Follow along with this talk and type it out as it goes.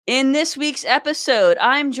In this week's episode,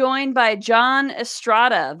 I'm joined by John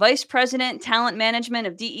Estrada, Vice President, Talent Management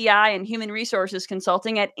of DEI and Human Resources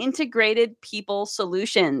Consulting at Integrated People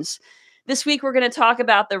Solutions. This week, we're going to talk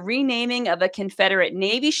about the renaming of a Confederate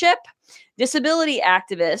Navy ship, disability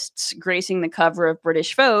activists gracing the cover of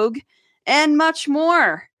British Vogue, and much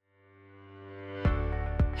more.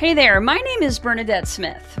 Hey there, my name is Bernadette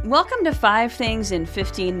Smith. Welcome to 5 Things in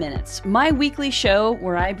 15 Minutes, my weekly show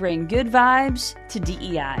where I bring good vibes to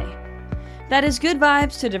DEI. That is good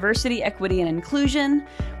vibes to diversity, equity, and inclusion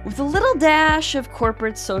with a little dash of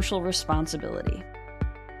corporate social responsibility.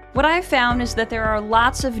 What I've found is that there are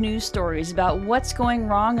lots of news stories about what's going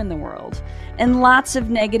wrong in the world and lots of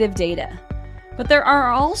negative data. But there are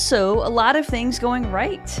also a lot of things going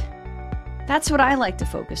right. That's what I like to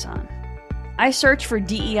focus on. I search for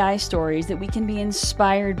DEI stories that we can be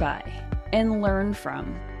inspired by and learn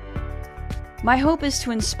from. My hope is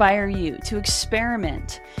to inspire you to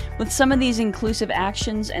experiment with some of these inclusive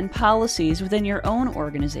actions and policies within your own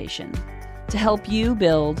organization to help you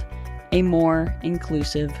build a more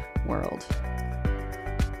inclusive world.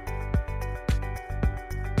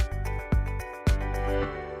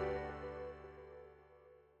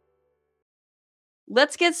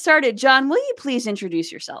 Let's get started. John, will you please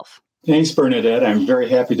introduce yourself? Thanks, Bernadette. I'm very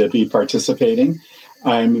happy to be participating.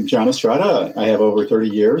 I'm John Estrada. I have over 30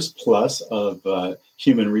 years plus of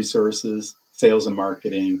human resources, sales and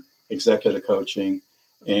marketing, executive coaching,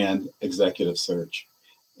 and executive search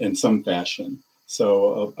in some fashion.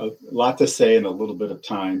 So a lot to say in a little bit of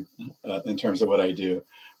time in terms of what I do.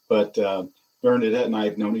 But Bernadette and I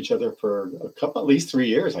have known each other for at least 3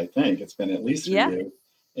 years, I think. It's been at least 3 years.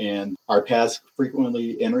 And our paths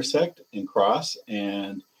frequently intersect and cross,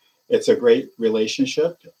 and it's a great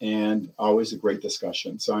relationship and always a great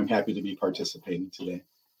discussion. So I'm happy to be participating today.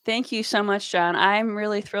 Thank you so much, John. I'm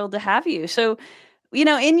really thrilled to have you. So,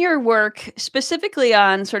 in your work, specifically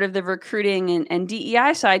on sort of the recruiting and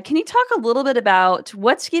DEI side, can you talk a little bit about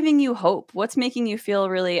what's giving you hope? What's making you feel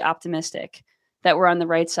really optimistic that we're on the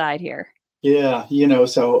right side here? Yeah,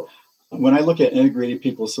 so when I look at Integrated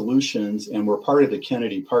People Solutions, and we're part of the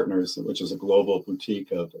Kennedy Partners, which is a global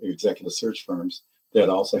boutique of executive search firms, that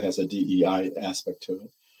also has a DEI aspect to it.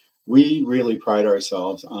 We really pride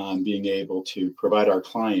ourselves on being able to provide our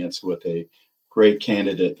clients with a great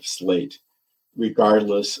candidate slate,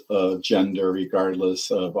 regardless of gender, regardless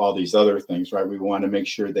of all these other things, right? We want to make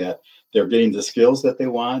sure that they're getting the skills that they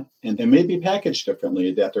want, and they may be packaged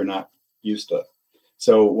differently that they're not used to.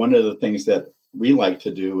 So one of the things that we like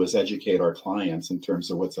to do is educate our clients in terms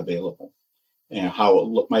of what's available and how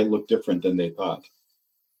it might look different than they thought.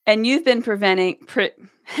 And you've been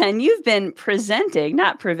you've been presenting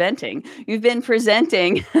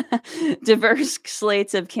diverse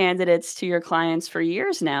slates of candidates to your clients for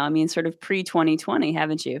years now. I mean, sort of pre-2020,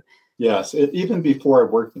 haven't you? Yes. Even before I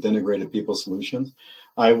worked with Integrated People Solutions,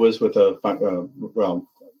 I was with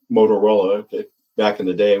Motorola back in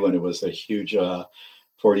the day when it was a huge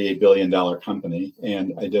 $48 billion company.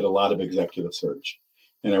 And I did a lot of executive search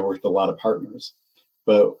and I worked with a lot of partners.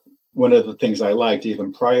 But one of the things I liked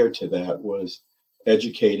even prior to that was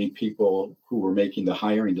educating people who were making the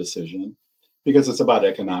hiring decision, because it's about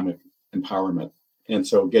economic empowerment. And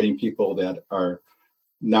so getting people that are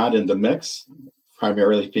not in the mix,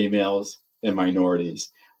 primarily females and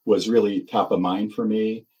minorities, was really top of mind for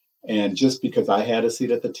me. And just because I had a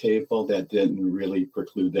seat at the table, that didn't really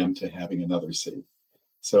preclude them to having another seat.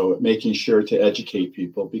 So making sure to educate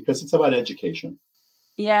people, because it's about education.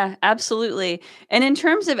 Yeah, absolutely. And in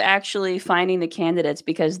terms of actually finding the candidates,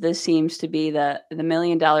 because this seems to be the $1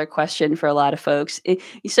 million question for a lot of folks.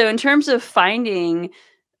 So in terms of finding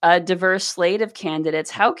a diverse slate of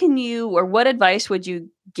candidates, how can you, or what advice would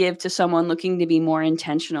you give to someone looking to be more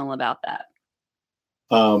intentional about that?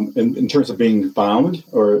 In terms of being found,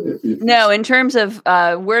 or no, in terms of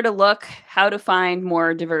where to look, how to find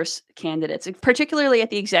more diverse candidates, particularly at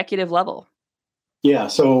the executive level. Yeah.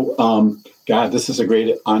 So, this is a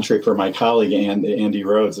great entree for my colleague, Andy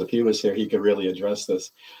Rhodes. If he was here, he could really address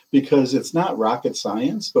this, because it's not rocket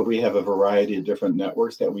science, but we have a variety of different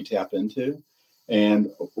networks that we tap into.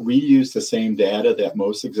 And we use the same data that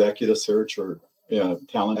most executive search or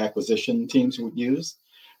talent acquisition teams would use.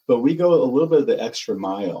 But we go a little bit of the extra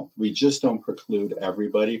mile. We just don't preclude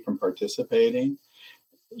everybody from participating.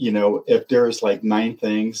 If there's like 9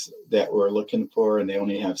 things that we're looking for and they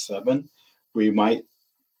only have 7, we might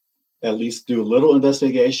at least do a little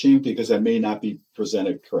investigation, because that may not be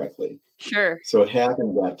presented correctly. Sure. So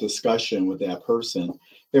having that discussion with that person,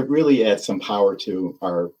 it really adds some power to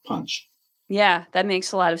our punch. Yeah, that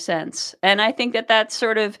makes a lot of sense. And I think that that's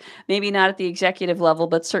sort of maybe not at the executive level,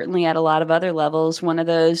 but certainly at a lot of other levels. One of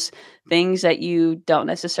those things that you don't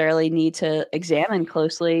necessarily need to examine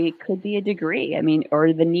closely could be a degree. I mean,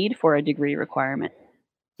 or the need for a degree requirement.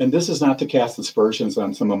 And this is not to cast aspersions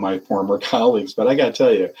on some of my former colleagues, but I got to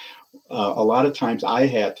tell you, a lot of times I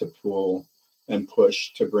had to pull and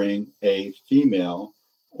push to bring a female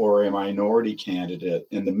or a minority candidate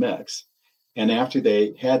in the mix. And after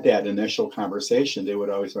they had that initial conversation, they would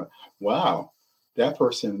always go, wow, that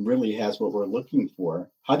person really has what we're looking for.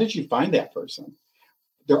 How did you find that person?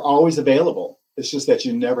 They're always available. It's just that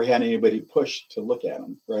you never had anybody push to look at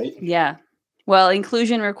them, right? Yeah. Well,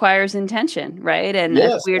 inclusion requires intention, right? And if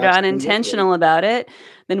Yes, we're not absolutely. intentional about it,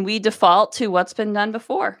 then we default to what's been done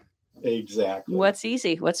before. Exactly. What's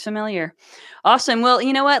easy, what's familiar. Awesome. Well,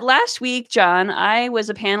 you know what? Last week, John, I was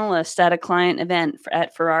a panelist at a client event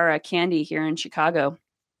at Ferrara Candy here in Chicago.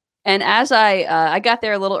 And as I got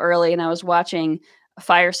there a little early and I was watching a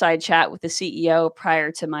fireside chat with the CEO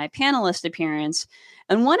prior to my panelist appearance,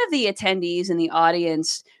 and one of the attendees in the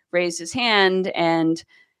audience raised his hand and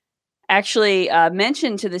actually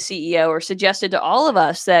mentioned to the CEO or suggested to all of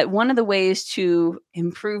us that one of the ways to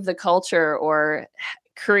improve the culture or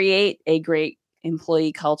create a great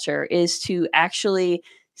employee culture is to actually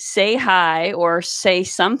say hi or say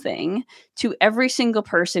something to every single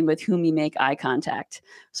person with whom you make eye contact.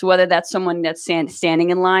 So whether that's someone that's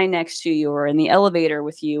standing in line next to you or in the elevator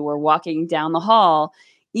with you or walking down the hall,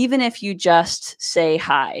 even if you just say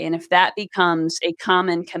hi, and if that becomes a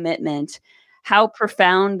common commitment, how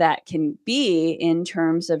profound that can be in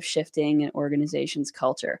terms of shifting an organization's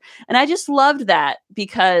culture. And I just loved that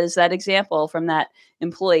because that example from that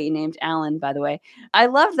employee named Alan, by the way, I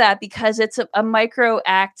love that because it's a micro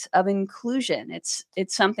act of inclusion. It's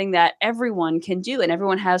something that everyone can do and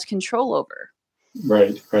everyone has control over.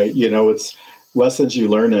 Right, right. You know, it's lessons you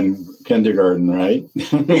learn in kindergarten, right?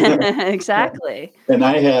 Exactly. And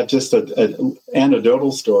I had just an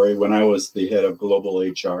anecdotal story when I was the head of global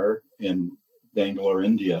HR in Bangalore,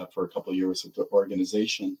 India, for a couple of years at the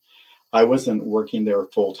organization. I wasn't working there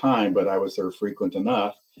full time, but I was there frequent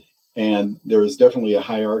enough. And there is definitely a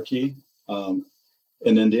hierarchy in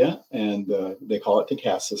India, and they call it the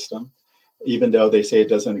caste system. Even though they say it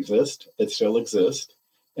doesn't exist, it still exists.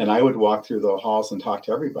 And I would walk through the halls and talk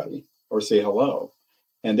to everybody or say hello.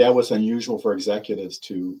 And that was unusual for executives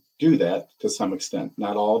to do that to some extent.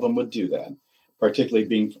 Not all of them would do that, particularly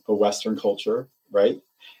being a Western culture, right?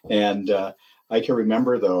 And I can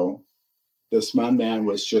remember, though, this one man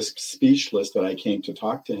was just speechless that I came to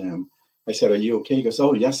talk to him. I said, "Are you okay?" He goes,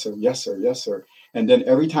 "Oh, yes, sir, yes, sir, yes, sir." And then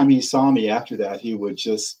every time he saw me after that, he would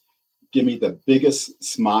just give me the biggest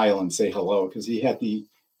smile and say hello because he had the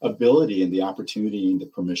ability and the opportunity and the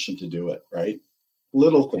permission to do it, right?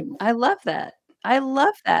 Little things. I love that. I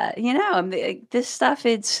love that. This stuff,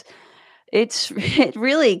 it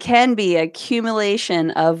really can be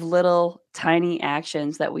accumulation of little tiny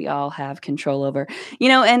actions that we all have control over.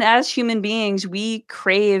 And as human beings, we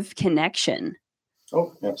crave connection.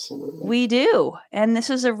 Oh, absolutely. We do. And this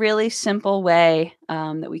is a really simple way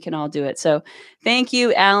that we can all do it. So thank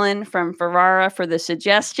you, Alan from Ferrara, for the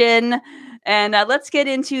suggestion. And let's get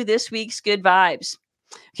into this week's good vibes.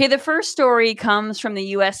 Okay, the first story comes from the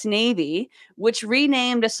U.S. Navy, which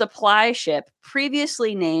renamed a supply ship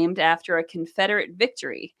previously named after a Confederate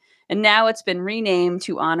victory. And now it's been renamed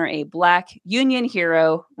to honor a Black Union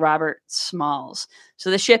hero, Robert Smalls. So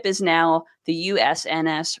the ship is now the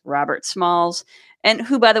USNS Robert Smalls, and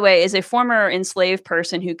who, by the way, is a former enslaved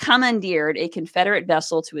person who commandeered a Confederate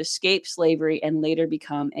vessel to escape slavery and later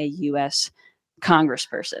become a U.S.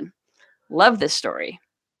 congressperson. Love this story.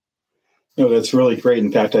 No, that's really great.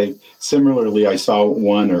 In fact, I saw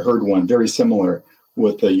one or heard one very similar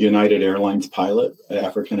with the United Airlines pilot,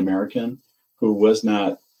 African American, who was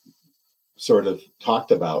not sort of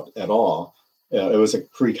talked about at all. It was a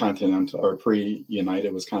pre-continental or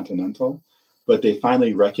pre-United was Continental, but they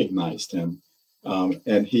finally recognized him,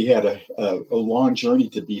 and he had a long journey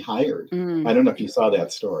to be hired. I don't know if you saw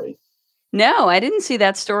that story. No, I didn't see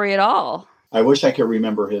that story at all. I wish I could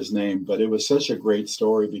remember his name, but it was such a great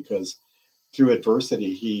story because through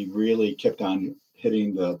adversity, he really kept on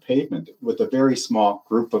hitting the pavement with a very small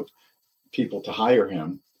group of people to hire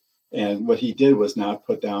him. And what he did was not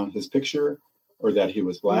put down his picture or that he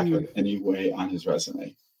was Black in any way on his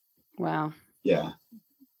resume. Wow. Yeah.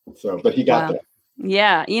 So, but he got there.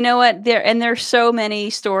 Yeah. You know what? There's so many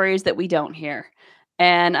stories that we don't hear.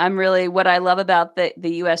 And what I love about the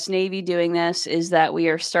U.S. Navy doing this is that we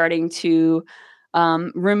are starting to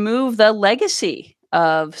remove the legacy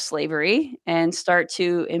of slavery and start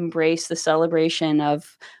to embrace the celebration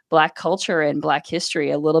of Black culture and Black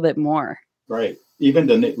history a little bit more. Right. Even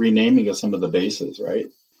the renaming of some of the bases, right?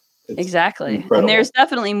 It's exactly. incredible. And there's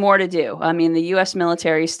definitely more to do. I mean, the U.S.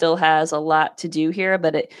 military still has a lot to do here,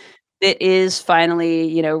 but it is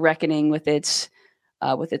finally, reckoning with its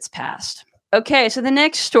past. Okay, so the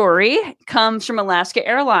next story comes from Alaska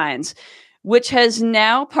Airlines, which has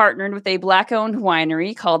now partnered with a Black-owned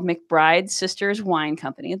winery called McBride Sisters Wine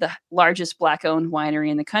Company, the largest Black-owned winery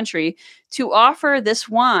in the country, to offer this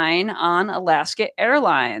wine on Alaska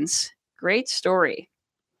Airlines. Great story.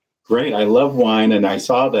 Great. I love wine, and I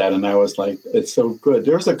saw that, and I was like, it's so good.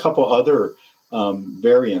 There's a couple other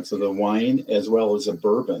variants of the wine, as well as a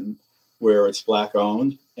bourbon, where it's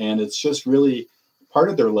Black-owned, and it's just really part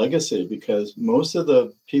of their legacy, because most of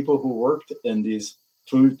the people who worked in these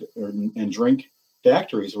food and drink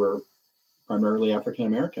factories were primarily African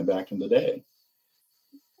American back in the day.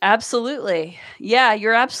 Absolutely. Yeah,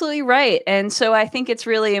 you're absolutely right. And so I think it's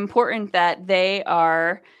really important that they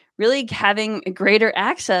are really having greater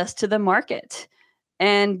access to the market.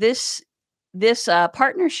 And this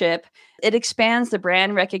partnership, it expands the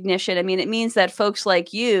brand recognition. I mean, it means that folks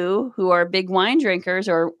like you who are big wine drinkers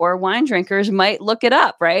or wine drinkers might look it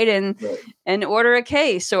up, right? And order a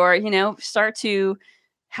case, or, start to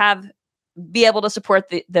be able to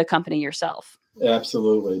support the company yourself.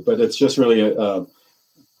 Absolutely. But it's just really,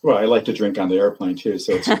 well, I like to drink on the airplane too.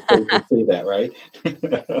 So it's just great to see that, right?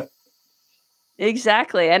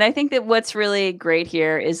 Exactly. And I think that what's really great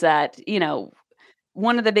here is that,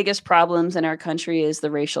 one of the biggest problems in our country is the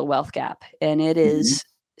racial wealth gap, and it is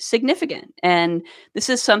significant. And this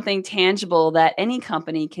is something tangible that any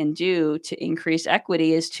company can do to increase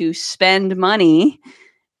equity, is to spend money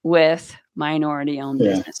with minority-owned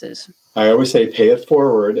businesses. I always say pay it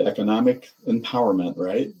forward, economic empowerment,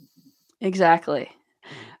 right? Exactly.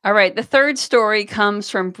 All right. The third story comes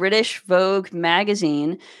from British Vogue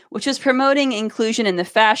magazine, which is promoting inclusion in the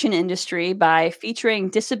fashion industry by featuring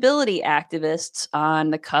disability activists on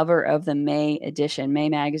the cover of the May edition, May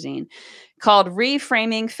magazine, called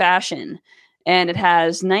Reframing Fashion. And it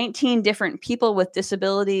has 19 different people with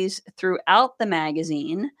disabilities throughout the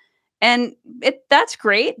magazine. And that's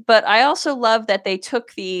great. But I also love that they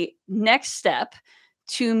took the next step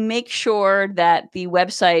to make sure that the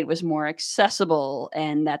website was more accessible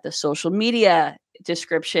and that the social media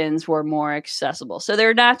descriptions were more accessible. So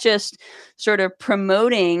they're not just sort of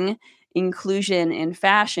promoting inclusion in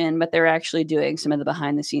fashion, but they're actually doing some of the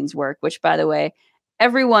behind the scenes work, which, by the way,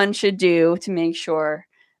 everyone should do to make sure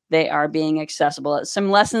they are being accessible.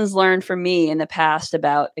 Some lessons learned from me in the past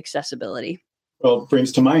about accessibility. Well, it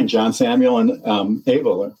brings to mind John Samuel and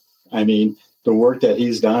Abel. I mean, the work that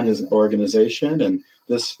he's done, his organization, and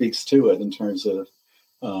this speaks to it in terms of,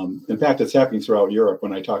 in fact, it's happening throughout Europe.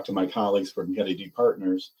 When I talk to my colleagues from Kennedy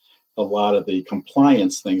Partners, a lot of the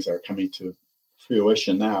compliance things are coming to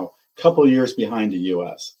fruition now, a couple of years behind the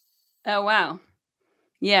U.S. Oh, wow.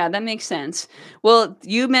 Yeah, that makes sense. Well,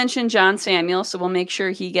 you mentioned John Samuel, so we'll make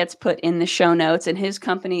sure he gets put in the show notes. And his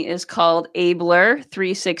company is called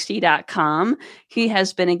Abler360.com. He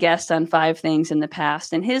has been a guest on 5 Things in the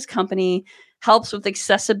past, and his company helps with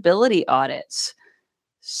accessibility audits.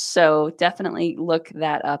 So definitely look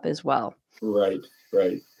that up as well. Right.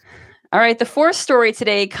 All right. The fourth story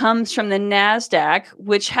today comes from the NASDAQ,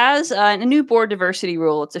 which has a new board diversity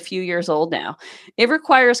rule. It's a few years old now. It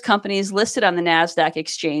requires companies listed on the NASDAQ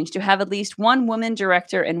exchange to have at least one woman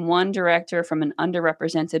director and one director from an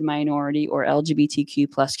underrepresented minority or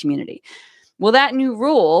LGBTQ plus community. Well, that new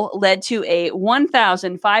rule led to a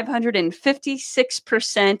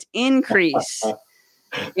 1,556% increase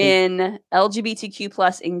in LGBTQ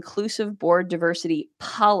plus inclusive board diversity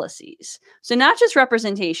policies. So not just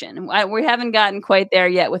representation. We haven't gotten quite there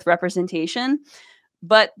yet with representation,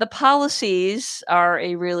 but the policies are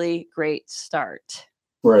a really great start.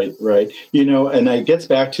 Right. And it gets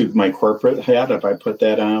back to my corporate hat, if I put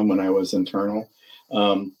that on when I was internal.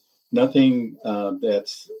 Nothing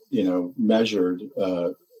that's, measured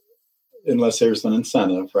unless there's an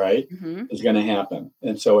incentive, right, is going to happen.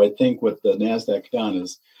 And so I think what the NASDAQ done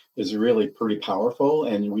is really pretty powerful,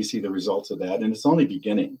 and we see the results of that, and it's only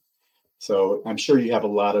beginning. So I'm sure you have a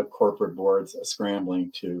lot of corporate boards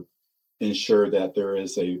scrambling to ensure that there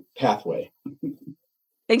is a pathway.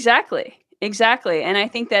 Exactly. And I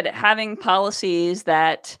think that having policies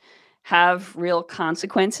that have real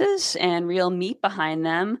consequences and real meat behind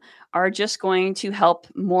them are just going to help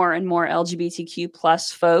more and more LGBTQ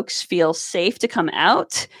plus folks feel safe to come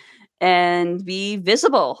out and be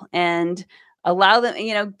visible and allow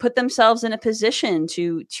them, put themselves in a position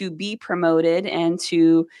to be promoted and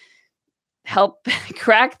to help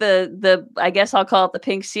crack the I guess I'll call it the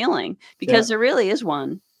pink ceiling, because there really is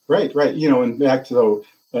one. Right, right. And back to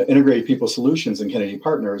Integrated People Solutions and Kennedy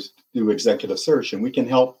Partners do executive search, and we can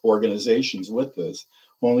help organizations with this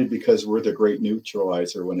only because we're the great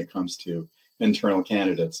neutralizer when it comes to internal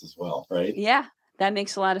candidates as well, right? Yeah, that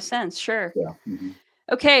makes a lot of sense. Sure. Yeah. Mm-hmm.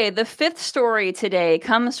 Okay, the fifth story today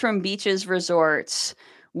comes from Beaches Resorts,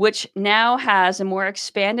 which now has a more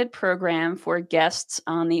expanded program for guests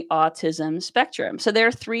on the autism spectrum. So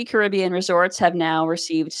their 3 Caribbean resorts have now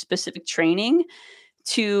received specific training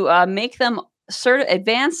to make them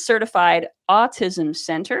advanced certified autism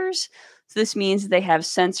centers. So this means they have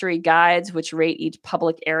sensory guides which rate each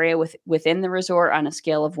public area within the resort on a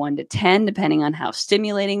scale of 1 to 10, depending on how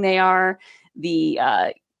stimulating they are. The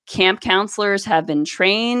camp counselors have been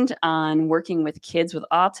trained on working with kids with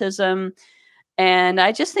autism. And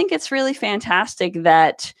I just think it's really fantastic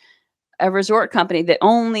that a resort company, the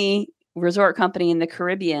only resort company in the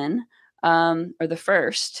Caribbean, or the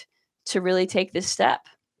first, to really take this step.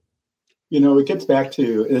 It gets back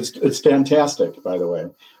to, it's fantastic, by the way,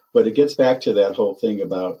 but it gets back to that whole thing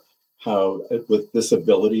about how with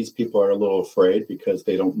disabilities, people are a little afraid because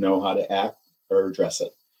they don't know how to act or address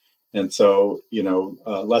it. And so,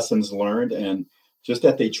 lessons learned and just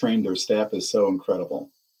that they train their staff is so incredible.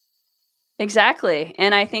 Exactly.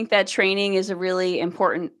 And I think that training is a really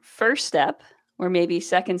important first step or maybe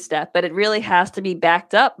second step, but it really has to be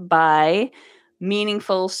backed up by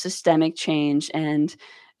meaningful systemic change. And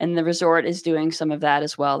the resort is doing some of that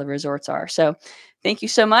as well. The resorts are. So thank you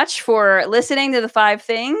so much for listening to the 5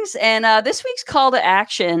 things. And this week's call to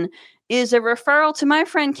action is a referral to my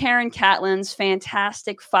friend Karen Catlin's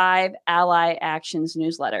fantastic 5 Ally Actions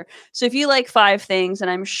newsletter. So if you like 5 things, and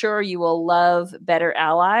I'm sure you will love Better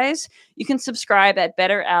Allies, you can subscribe at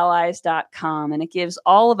betterallies.com. And it gives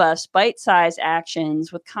all of us bite-sized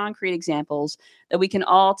actions with concrete examples that we can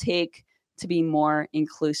all take to be more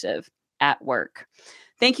inclusive at work.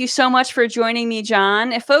 Thank you so much for joining me,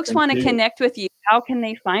 John. If folks want to connect with you, how can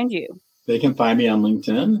they find you? They can find me on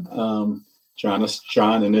LinkedIn.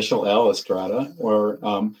 John initial L Estrada, or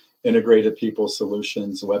Integrated People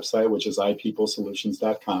Solutions website, which is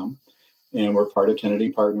ipeoplesolutions.com. And we're part of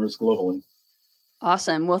Kennedy Partners globally.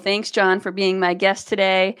 Awesome. Well, thanks, John, for being my guest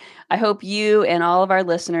today. I hope you and all of our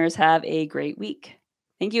listeners have a great week.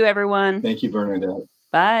 Thank you, everyone. Thank you, Bernadette.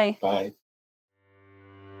 Bye. Bye.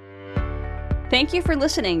 Thank you for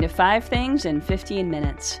listening to 5 Things in 15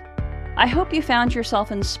 Minutes. I hope you found yourself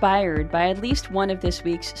inspired by at least one of this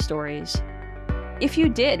week's stories. If you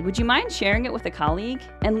did, would you mind sharing it with a colleague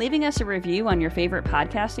and leaving us a review on your favorite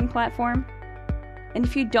podcasting platform? And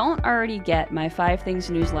if you don't already get my 5 Things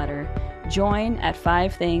newsletter, join at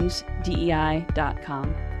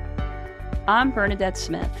 5thingsdei.com. I'm Bernadette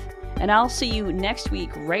Smith, and I'll see you next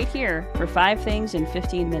week right here for 5 Things in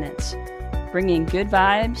 15 Minutes, bringing good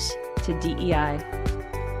vibes to DEI.